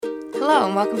Hello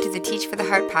and welcome to the Teach for the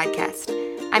Heart podcast.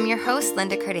 I'm your host,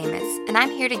 Linda Cardamus, and I'm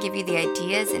here to give you the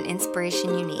ideas and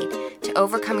inspiration you need to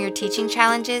overcome your teaching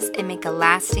challenges and make a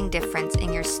lasting difference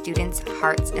in your students'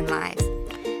 hearts and lives.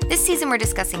 This season, we're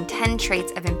discussing 10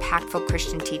 traits of impactful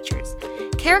Christian teachers,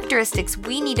 characteristics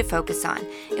we need to focus on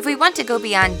if we want to go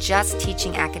beyond just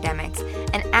teaching academics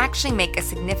and actually make a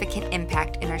significant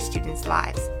impact in our students'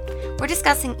 lives. We're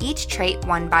discussing each trait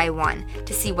one by one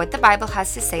to see what the Bible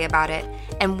has to say about it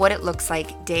and what it looks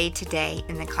like day to day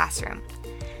in the classroom.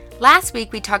 Last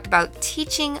week, we talked about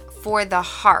teaching for the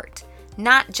heart,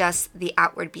 not just the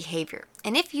outward behavior.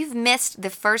 And if you've missed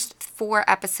the first 4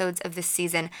 episodes of this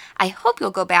season, I hope you'll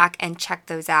go back and check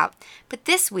those out. But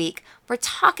this week, we're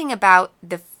talking about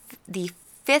the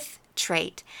 5th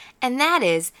trait, and that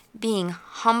is being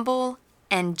humble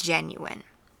and genuine.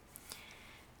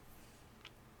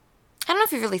 I don't know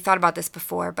if you've really thought about this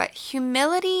before, but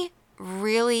humility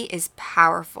really is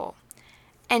powerful.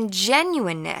 And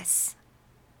genuineness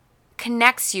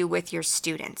connects you with your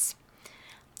students.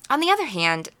 On the other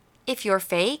hand, if you're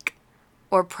fake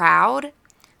or proud,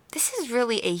 this is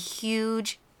really a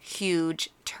huge, huge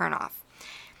turnoff.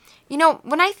 You know,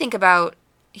 when I think about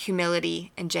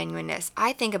humility and genuineness,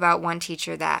 I think about one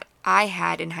teacher that I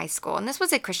had in high school, and this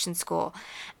was a Christian school,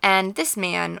 and this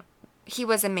man, he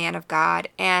was a man of God,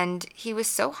 and he was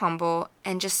so humble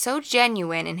and just so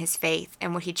genuine in his faith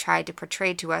and what he tried to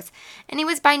portray to us. And he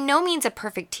was by no means a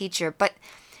perfect teacher, but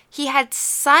he had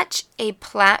such a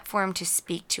platform to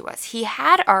speak to us. He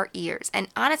had our ears, and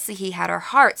honestly, he had our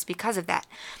hearts because of that.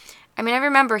 I mean, I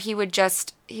remember he would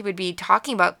be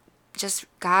talking about just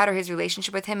God or his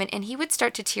relationship with him, and he would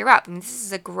start to tear up. I mean, this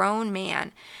is a grown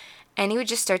man, and he would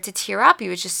just start to tear up. He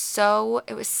was just so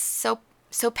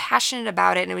passionate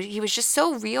about it, and he was just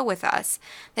so real with us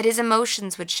that his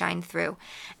emotions would shine through.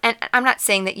 And I'm not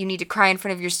saying that you need to cry in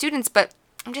front of your students, but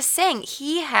I'm just saying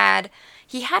he had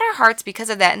our hearts because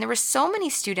of that. And there were so many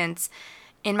students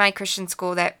in my Christian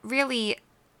school that really,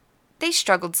 they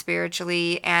struggled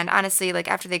spiritually, and honestly, like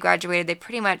after they graduated, they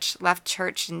pretty much left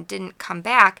church and didn't come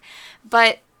back.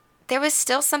 But there was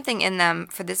still something in them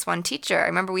for this one teacher. I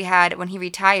remember when he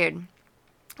retired,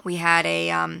 we had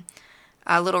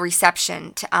a little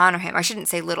reception to honor him. I shouldn't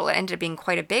say little, it ended up being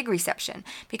quite a big reception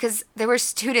because there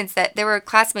were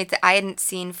classmates that I hadn't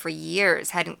seen for years,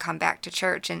 hadn't come back to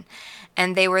church,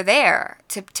 and they were there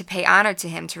to pay honor to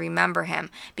him, to remember him,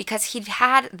 because he'd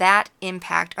had that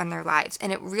impact on their lives,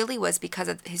 and it really was because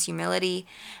of his humility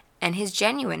and his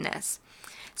genuineness.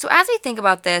 So as I think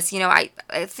about this, I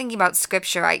thinking about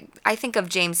scripture, I think of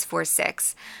James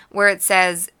 4:6, where it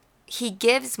says, "He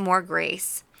gives more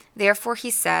grace. Therefore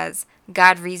he says,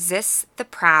 God resists the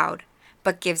proud,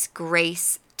 but gives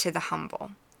grace to the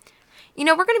humble."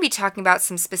 We're going to be talking about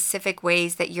some specific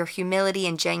ways that your humility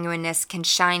and genuineness can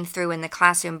shine through in the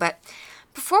classroom. But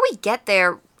before we get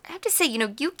there, I have to say,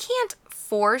 you can't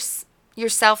force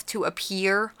yourself to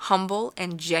appear humble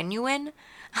and genuine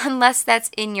unless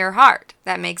that's in your heart.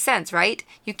 That makes sense, right?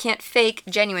 You can't fake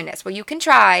genuineness. Well, you can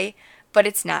try, but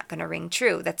it's not going to ring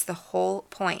true. That's the whole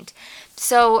point.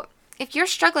 So if you're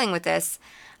struggling with this,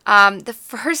 the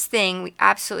first thing we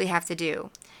absolutely have to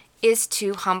do is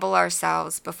to humble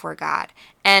ourselves before God.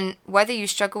 And whether you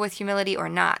struggle with humility or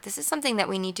not, this is something that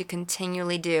we need to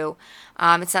continually do.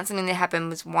 It's not something that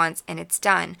happens once and it's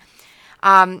done.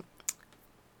 But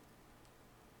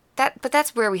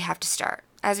that's where we have to start.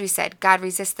 As we said, God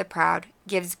resists the proud,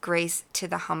 gives grace to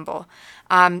the humble.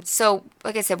 So,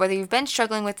 like I said, whether you've been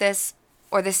struggling with this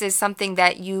or this is something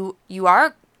that you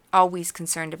are always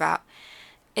concerned about,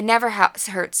 it never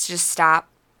hurts to just stop,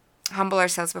 humble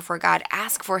ourselves before God,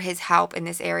 ask for his help in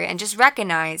this area, and just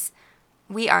recognize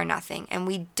we are nothing and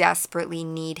we desperately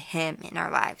need him in our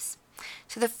lives.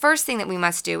 So the first thing that we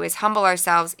must do is humble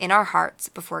ourselves in our hearts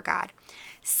before God.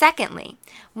 Secondly,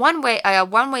 one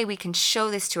way we can show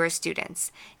this to our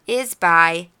students is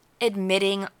by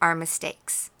admitting our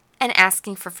mistakes and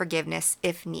asking for forgiveness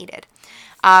if needed.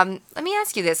 Let me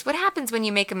ask you this. What happens when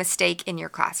you make a mistake in your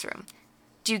classroom?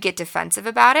 Do you get defensive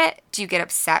about it? Do you get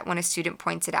upset when a student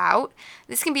points it out?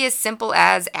 This can be as simple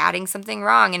as adding something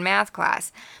wrong in math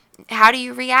class. How do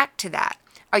you react to that?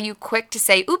 Are you quick to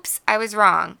say, "Oops, I was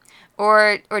wrong"?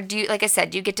 Or do you, like I said,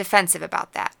 do you get defensive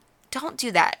about that? Don't do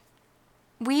that.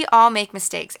 We all make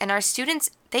mistakes, and our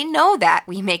students, they know that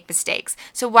we make mistakes.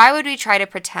 So why would we try to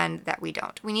pretend that we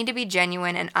don't? We need to be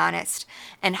genuine and honest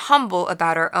and humble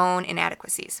about our own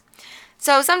inadequacies.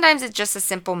 So sometimes it's just a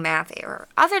simple math error.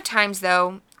 Other times,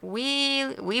 though,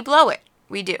 we blow it.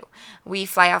 We do. We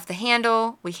fly off the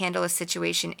handle. We handle a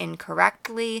situation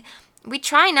incorrectly. We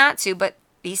try not to, but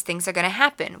these things are going to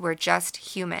happen. We're just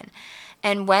human.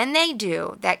 And when they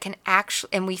do, that can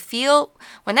actually, and we feel,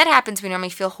 when that happens, we normally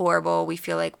feel horrible. We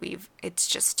feel like it's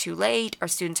just too late. Our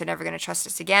students are never going to trust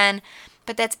us again.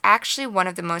 But that's actually one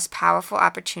of the most powerful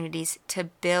opportunities to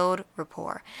build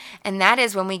rapport. And that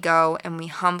is when we go and we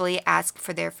humbly ask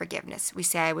for their forgiveness. We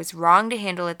say, I was wrong to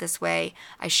handle it this way.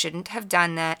 I shouldn't have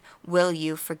done that. Will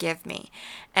you forgive me?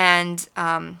 And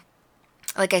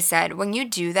like I said, when you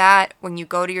do that, when you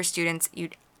go to your students, you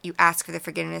ask for the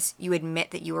forgiveness, you admit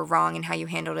that you were wrong in how you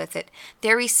handled it, that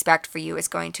their respect for you is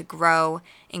going to grow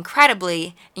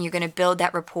incredibly, and you're going to build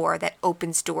that rapport that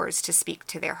opens doors to speak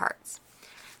to their hearts.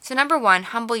 So 1,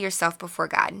 humble yourself before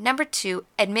God. 2,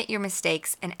 admit your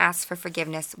mistakes and ask for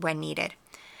forgiveness when needed.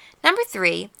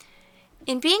 3,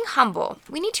 in being humble,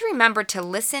 we need to remember to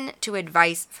listen to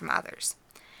advice from others.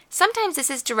 Sometimes this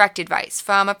is direct advice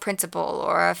from a principal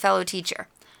or a fellow teacher.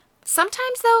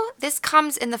 Sometimes, though, this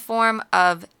comes in the form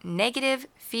of negative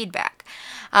feedback,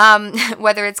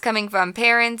 whether it's coming from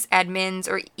parents, admins,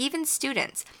 or even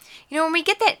students. When we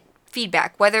get that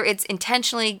feedback, whether it's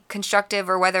intentionally constructive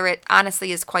or whether it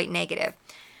honestly is quite negative,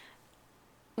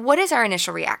 what is our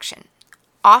initial reaction?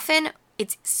 Often,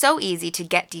 it's so easy to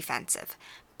get defensive.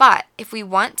 But if we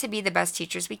want to be the best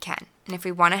teachers we can, and if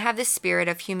we want to have this spirit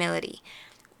of humility,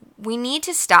 we need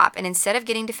to stop and instead of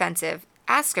getting defensive,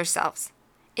 ask ourselves,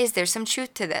 is there some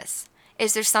truth to this?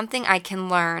 Is there something I can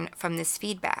learn from this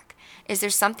feedback? Is there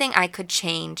something I could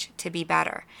change to be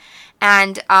better?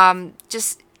 And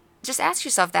just ask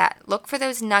yourself that. Look for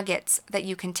those nuggets that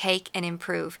you can take and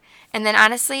improve. And then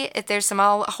honestly, if there's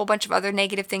a whole bunch of other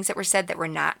negative things that were said that were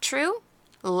not true,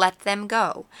 let them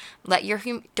go.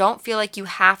 Don't feel like you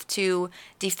have to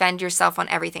defend yourself on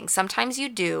everything. Sometimes you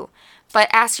do, but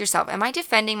ask yourself, am I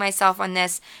defending myself on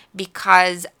this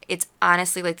because it's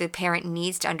honestly like the parent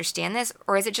needs to understand this,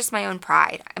 or is it just my own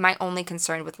pride? Am I only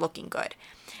concerned with looking good?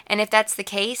 And if that's the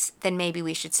case, then maybe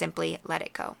we should simply let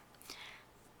it go.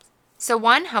 So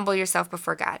 1, humble yourself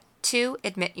before God. 2,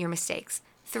 admit your mistakes.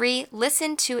 3,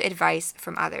 listen to advice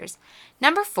from others.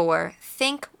 4,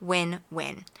 think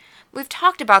win-win. We've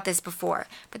talked about this before,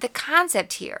 but the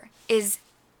concept here is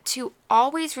to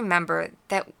always remember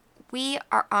that we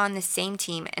are on the same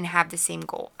team and have the same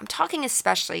goal. I'm talking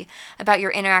especially about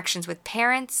your interactions with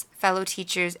parents, fellow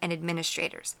teachers, and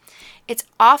administrators. It's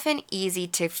often easy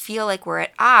to feel like we're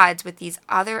at odds with these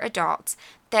other adults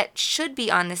that should be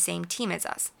on the same team as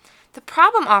us. The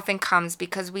problem often comes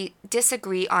because we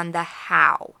disagree on the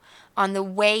how, on the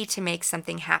way to make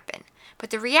something happen. But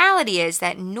the reality is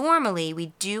that normally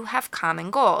we do have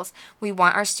common goals. We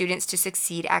want our students to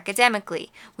succeed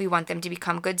academically. We want them to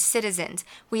become good citizens.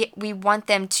 We want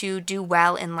them to do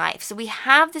well in life. So we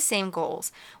have the same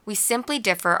goals. We simply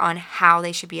differ on how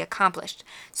they should be accomplished.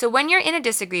 So when you're in a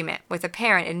disagreement with a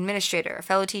parent, an administrator, a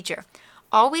fellow teacher,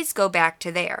 always go back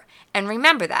to there. And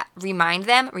remember that. Remind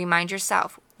them, remind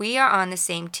yourself. We are on the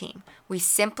same team. We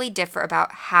simply differ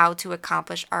about how to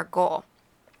accomplish our goal.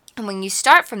 And when you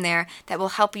start from there, that will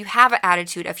help you have an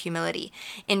attitude of humility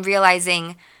in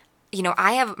realizing,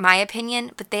 I have my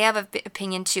opinion, but they have an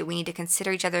opinion too. We need to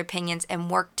consider each other's opinions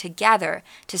and work together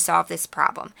to solve this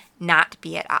problem, not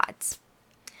be at odds.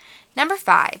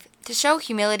 5, to show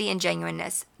humility and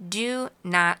genuineness, do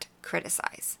not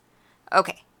criticize.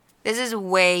 Okay, this is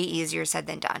way easier said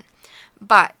than done.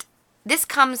 But this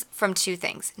comes from 2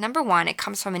 things. 1, it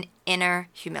comes from an inner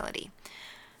humility.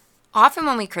 Often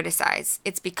when we criticize,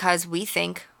 it's because we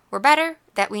think we're better,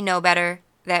 that we know better,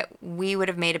 that we would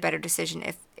have made a better decision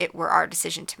if it were our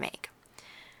decision to make.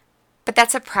 But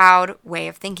that's a proud way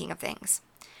of thinking of things.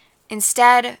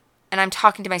 Instead, and I'm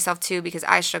talking to myself too because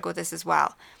I struggle with this as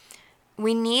well,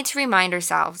 we need to remind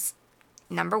ourselves,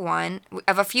 1,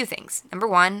 of a few things.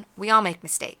 1, we all make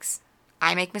mistakes.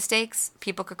 I make mistakes.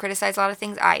 People could criticize a lot of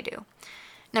things. I do.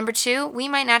 2, we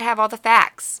might not have all the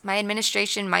facts. My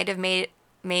administration might have made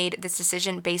this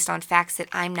decision based on facts that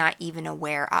I'm not even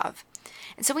aware of.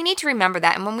 And so we need to remember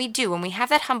that. And when we have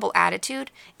that humble attitude,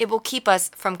 it will keep us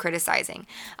from criticizing.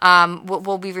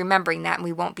 We'll be remembering that, and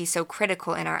we won't be so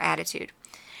critical in our attitude.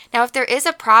 Now, if there is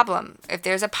a problem, if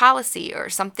there's a policy or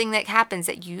something that happens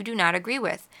that you do not agree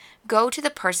with, go to the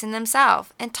person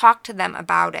themselves and talk to them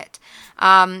about it.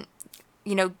 That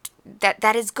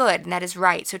is good and that is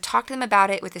right. So talk to them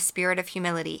about it with a spirit of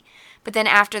humility. But then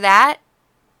after that,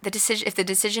 if the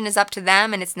decision is up to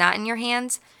them and it's not in your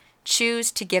hands,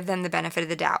 choose to give them the benefit of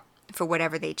the doubt for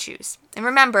whatever they choose. And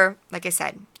remember, like I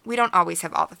said, we don't always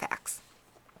have all the facts.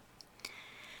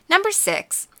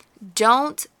 6,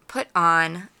 don't put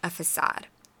on a facade.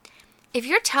 If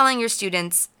you're telling your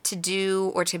students to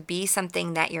do or to be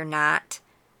something that you're not,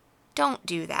 don't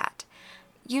do that.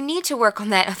 You need to work on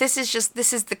that. This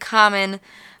is the common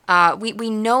We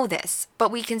know this,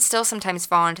 but we can still sometimes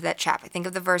fall into that trap. I think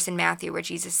of the verse in Matthew where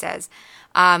Jesus says,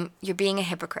 you're being a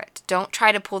hypocrite. Don't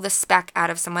try to pull the speck out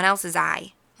of someone else's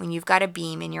eye when you've got a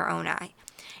beam in your own eye.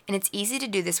 And it's easy to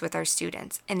do this with our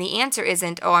students. And the answer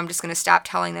isn't, oh, I'm just going to stop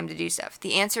telling them to do stuff.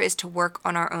 The answer is to work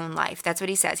on our own life. That's what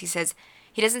he says.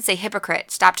 He doesn't say,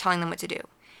 hypocrite, stop telling them what to do.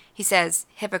 He says,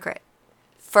 hypocrite,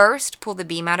 first pull the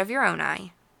beam out of your own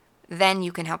eye, then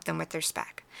you can help them with their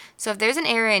speck. So if there's an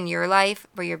area in your life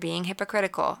where you're being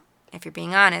hypocritical, if you're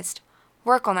being honest,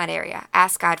 work on that area.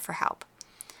 Ask God for help.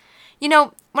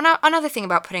 Another thing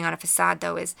about putting on a facade,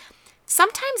 though, is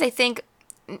sometimes I think,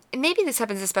 maybe this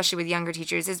happens especially with younger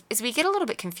teachers, is we get a little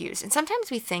bit confused. And sometimes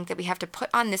we think that we have to put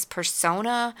on this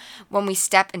persona when we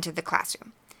step into the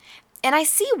classroom. And I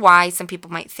see why some people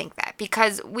might think that,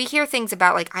 because we hear things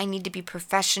about like, I need to be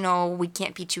professional, we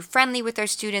can't be too friendly with our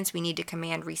students, we need to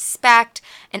command respect,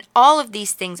 and all of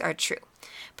these things are true.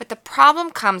 But the problem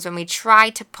comes when we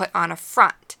try to put on a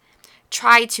front,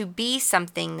 try to be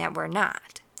something that we're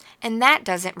not, and that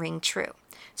doesn't ring true.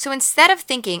 So instead of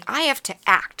thinking, I have to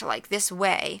act like this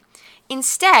way,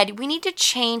 instead, we need to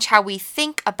change how we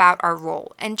think about our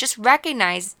role and just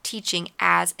recognize teaching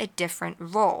as a different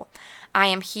role. I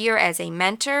am here as a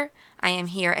mentor. I am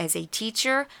here as a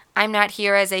teacher. I'm not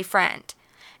here as a friend.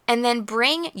 And then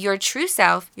bring your true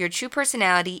self, your true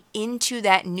personality into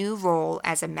that new role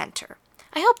as a mentor.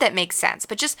 I hope that makes sense,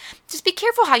 but just be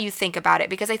careful how you think about it,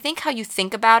 because I think how you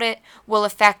think about it will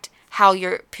affect how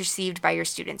you're perceived by your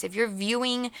students. If you're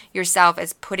viewing yourself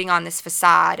as putting on this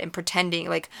facade and pretending,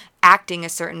 like acting a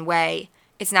certain way,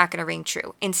 it's not going to ring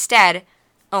true. Instead,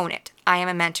 own it. I am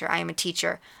a mentor. I am a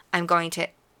teacher. I'm going to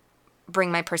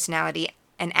bring my personality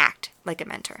and act like a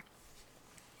mentor.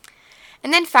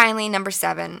 And then finally, number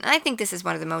 7, and I think this is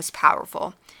one of the most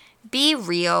powerful, be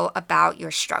real about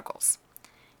your struggles.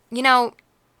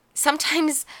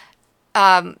 Sometimes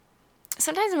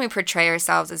when we portray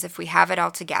ourselves as if we have it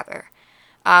all together,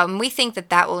 we think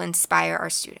that will inspire our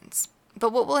students.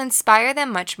 But what will inspire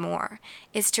them much more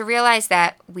is to realize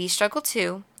that we struggle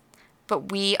too,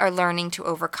 but we are learning to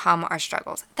overcome our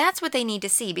struggles. That's what they need to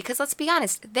see, because let's be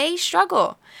honest, they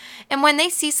struggle. And when they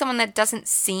see someone that doesn't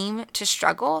seem to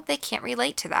struggle, they can't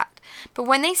relate to that. But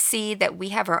when they see that we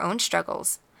have our own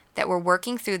struggles, that we're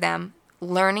working through them,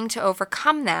 learning to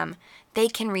overcome them, they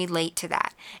can relate to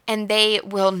that. And they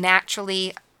will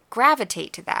naturally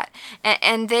gravitate to that.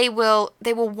 And they will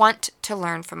want to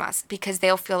learn from us, because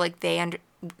they'll feel like they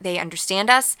understand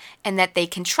us and that they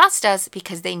can trust us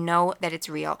because they know that it's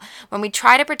real. When we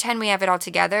try to pretend we have it all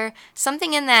together,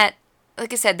 something in that,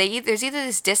 like I said, there's either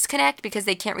this disconnect because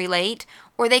they can't relate,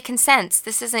 or they can sense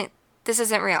this isn't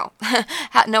real.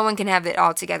 No one can have it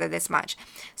all together this much.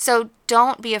 So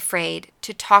don't be afraid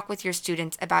to talk with your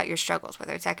students about your struggles,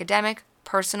 whether it's academic,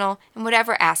 personal, in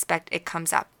whatever aspect it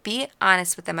comes up. Be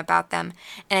honest with them about them,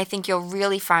 and I think you'll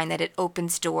really find that it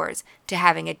opens doors to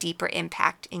having a deeper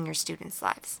impact in your students'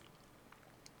 lives.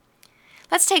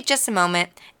 Let's take just a moment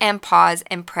and pause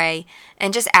and pray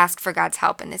and just ask for God's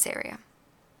help in this area.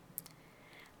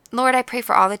 Lord, I pray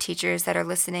for all the teachers that are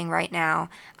listening right now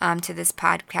to this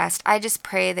podcast. I just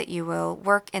pray that you will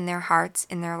work in their hearts,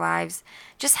 in their lives.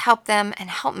 Just help them and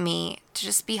help me to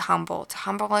just be humble, to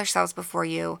humble ourselves before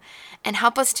you, and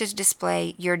help us to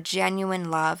display your genuine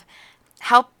love.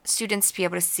 Help students be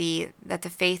able to see that the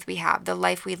faith we have, the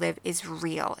life we live, is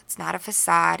real. It's not a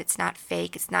facade. It's not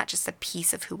fake. It's not just a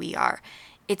piece of who we are.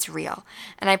 It's real.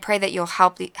 And I pray that you'll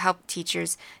help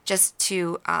teachers just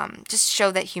to just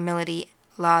show that humility,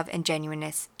 love, and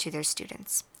genuineness to their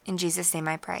students. In Jesus' name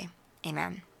I pray.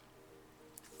 Amen.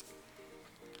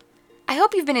 I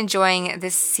hope you've been enjoying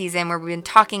this season where we've been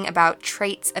talking about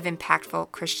traits of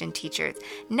impactful Christian teachers.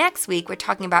 Next week, we're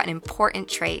talking about an important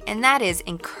trait, and that is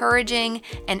encouraging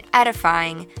and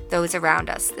edifying those around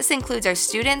us. This includes our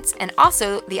students and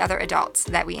also the other adults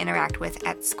that we interact with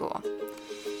at school.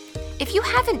 If you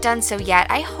haven't done so yet,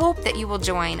 I hope that you will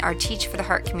join our Teach for the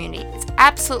Heart community. It's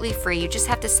absolutely free. You just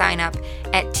have to sign up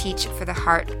at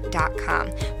teachfortheheart.com.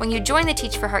 When you join the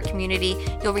Teach for Heart community,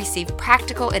 you'll receive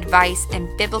practical advice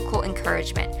and biblical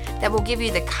encouragement that will give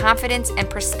you the confidence and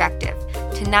perspective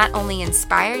to not only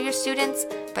inspire your students,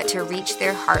 but to reach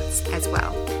their hearts as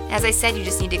well. As I said, you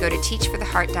just need to go to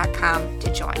teachfortheheart.com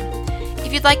to join.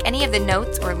 If you'd like any of the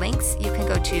notes or links, you can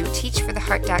go to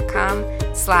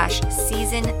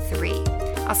teachfortheheart.com/season 3.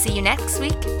 I'll see you next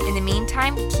week. In the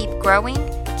meantime, keep growing,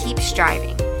 keep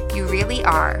striving. You really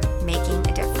are making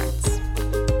a difference.